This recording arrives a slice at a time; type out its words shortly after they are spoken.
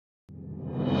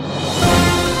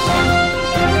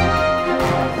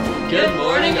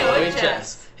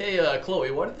OHS. Hey,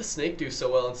 Chloe, why did the snake do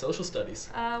so well in social studies?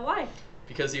 Why?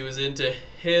 Because he was into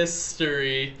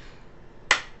history.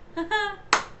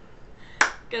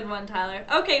 Good one, Tyler.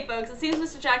 Okay, folks, it seems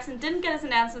Mr. Jackson didn't get his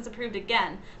announcements approved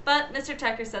again, but Mr.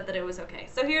 Tucker said that it was okay.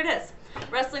 So here it is.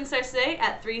 Wrestling starts today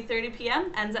at 3:30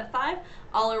 p.m., ends at 5.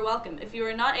 All are welcome. If you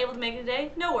are not able to make it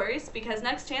today, no worries, because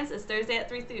next chance is Thursday at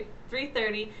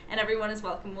 3:30, and everyone is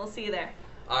welcome. We'll see you there.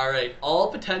 Alright, all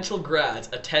potential grads,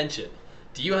 attention.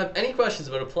 Do you have any questions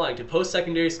about applying to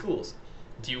post-secondary schools?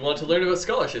 Do you want to learn about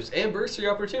scholarships and bursary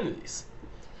opportunities?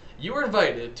 You are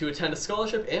invited to attend a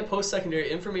scholarship and post-secondary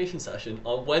information session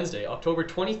on Wednesday, October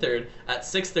 23rd at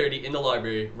 6:30 in the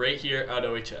library right here at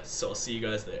OHS. So I'll see you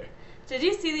guys there. Did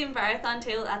you see the Envirothon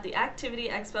table at the Activity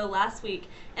Expo last week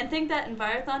and think that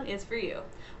Envirothon is for you?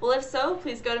 Well, if so,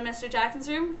 please go to Mr. Jackson's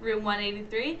room, room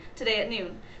 183, today at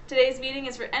noon. Today's meeting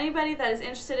is for anybody that is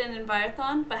interested in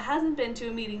Envirothon but hasn't been to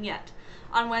a meeting yet.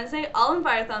 On Wednesday, all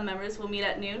Envirothon members will meet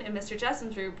at noon in Mr.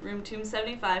 Jackson's room, room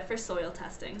 275, for soil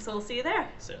testing. So we'll see you there.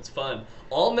 Sounds fun.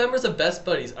 All members of Best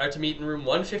Buddies are to meet in room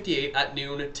 158 at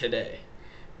noon today.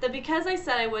 The Because I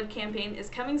Said I Would campaign is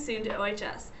coming soon to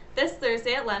OHS. This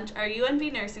Thursday at lunch, our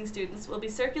UNB nursing students will be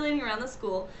circulating around the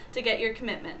school to get your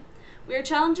commitment. We are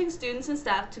challenging students and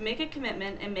staff to make a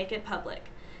commitment and make it public.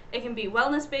 It can be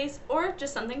wellness-based or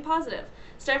just something positive.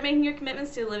 Start making your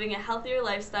commitments to living a healthier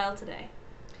lifestyle today.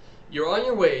 You're on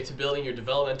your way to building your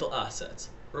developmental assets.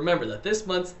 Remember that this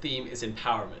month's theme is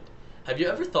empowerment. Have you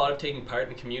ever thought of taking part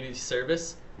in community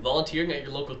service? Volunteering at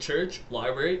your local church,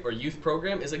 library, or youth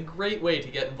program is a great way to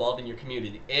get involved in your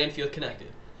community and feel connected.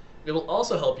 It will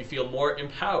also help you feel more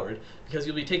empowered because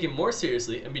you'll be taken more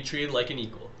seriously and be treated like an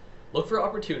equal. Look for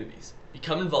opportunities.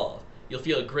 Become involved. You'll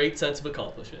feel a great sense of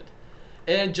accomplishment.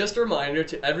 And just a reminder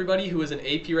to everybody who is an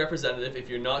AP representative, if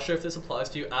you're not sure if this applies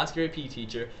to you, ask your AP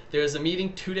teacher. There is a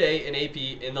meeting today in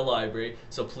AP in the library,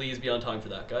 so please be on time for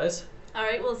that, guys.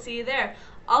 Alright, we'll see you there.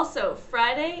 Also,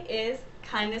 Friday is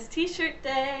Kindness T-shirt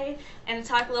Day, and to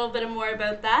talk a little bit more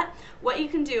about that, what you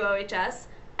can do, OHS,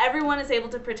 everyone is able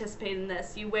to participate in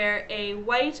this. You wear a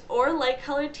white or light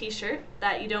colored t-shirt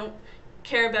that you don't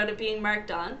care about it being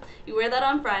marked on. You wear that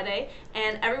on Friday,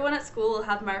 and everyone at school will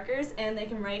have markers and they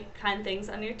can write kind things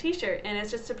on your t-shirt, and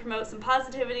it's just to promote some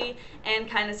positivity and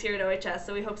kindness here at OHS,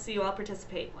 so we hope to see you all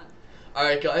participate.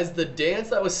 Alright guys, the dance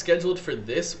that was scheduled for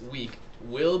this week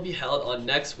will be held on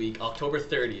next week, October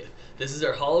 30th. This is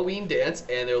our Halloween dance,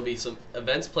 and there will be some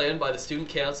events planned by the Student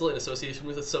Council in association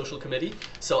with the Social Committee.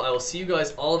 So I will see you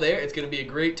guys all there. It's going to be a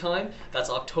great time. That's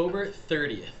October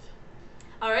 30th.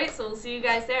 Alright, so we'll see you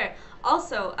guys there.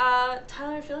 Also,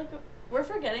 Tyler, I feel like we're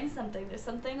forgetting something. There's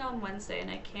something on Wednesday,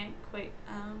 and I can't quite,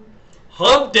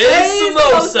 Hump Day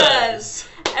Samosas!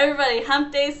 Everybody,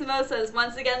 Hump Day Samosas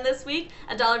once again this week,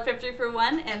 $1.50 for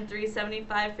one and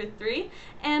 $3.75 for three.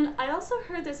 And I also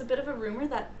heard there's a bit of a rumor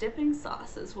that dipping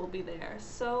sauces will be there.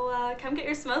 So come get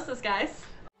your samosas, guys.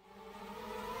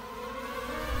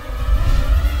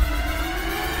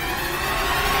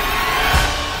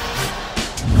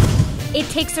 It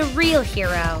takes a real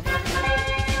hero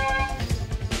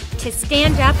to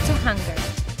stand up to hunger.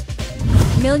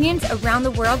 Millions around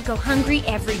the world go hungry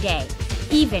every day,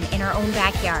 even in our own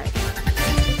backyard.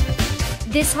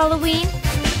 This Halloween,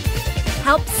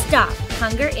 help stop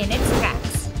hunger in its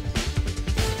tracks.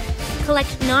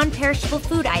 Collect non-perishable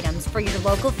food items for your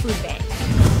local food bank.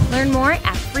 Learn more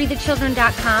at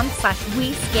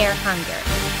freethechildren.com/we-scare-hunger.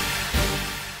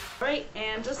 Right,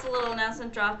 and just a little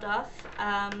announcement dropped off.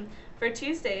 For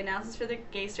Tuesday, announcements for the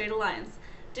Gay Straight Alliance.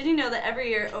 Did you know that every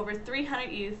year over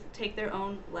 300 youth take their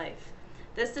own life?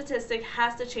 This statistic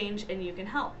has to change, and you can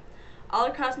help. All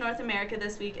across North America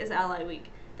this week is Ally Week.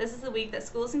 This is the week that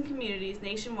schools and communities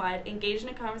nationwide engage in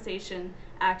a conversation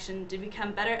action to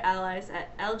become better allies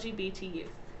at LGBT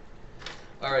youth.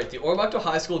 Alright, the Oromocto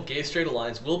High School Gay Straight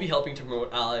Alliance will be helping to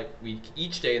promote Ally Week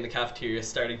each day in the cafeteria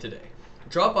starting today.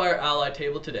 Drop by our Ally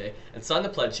table today and sign the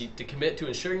pledge sheet to commit to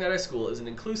ensuring that our school is an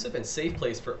inclusive and safe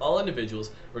place for all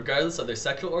individuals, regardless of their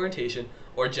sexual orientation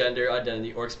or gender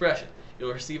identity or expression.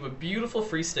 You'll receive a beautiful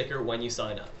free sticker when you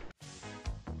sign up.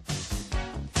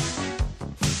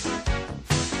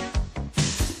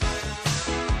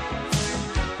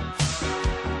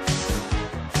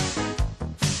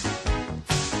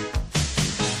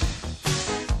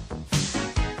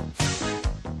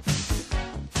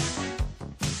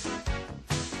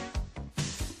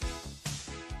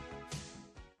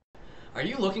 Are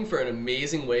you looking for an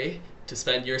amazing way to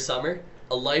spend your summer?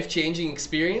 A life-changing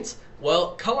experience?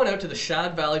 Well, come on out to the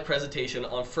Shad Valley presentation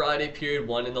on Friday, period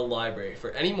 1 in the library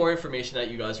for any more information that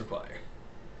you guys require.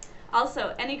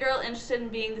 Also, any girl interested in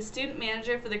being the student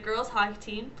manager for the girls hockey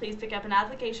team, please pick up an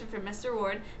application from Mr.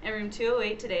 Ward in room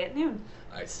 208 today at noon.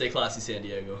 All right, stay classy, San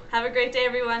Diego. Have a great day,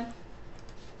 everyone.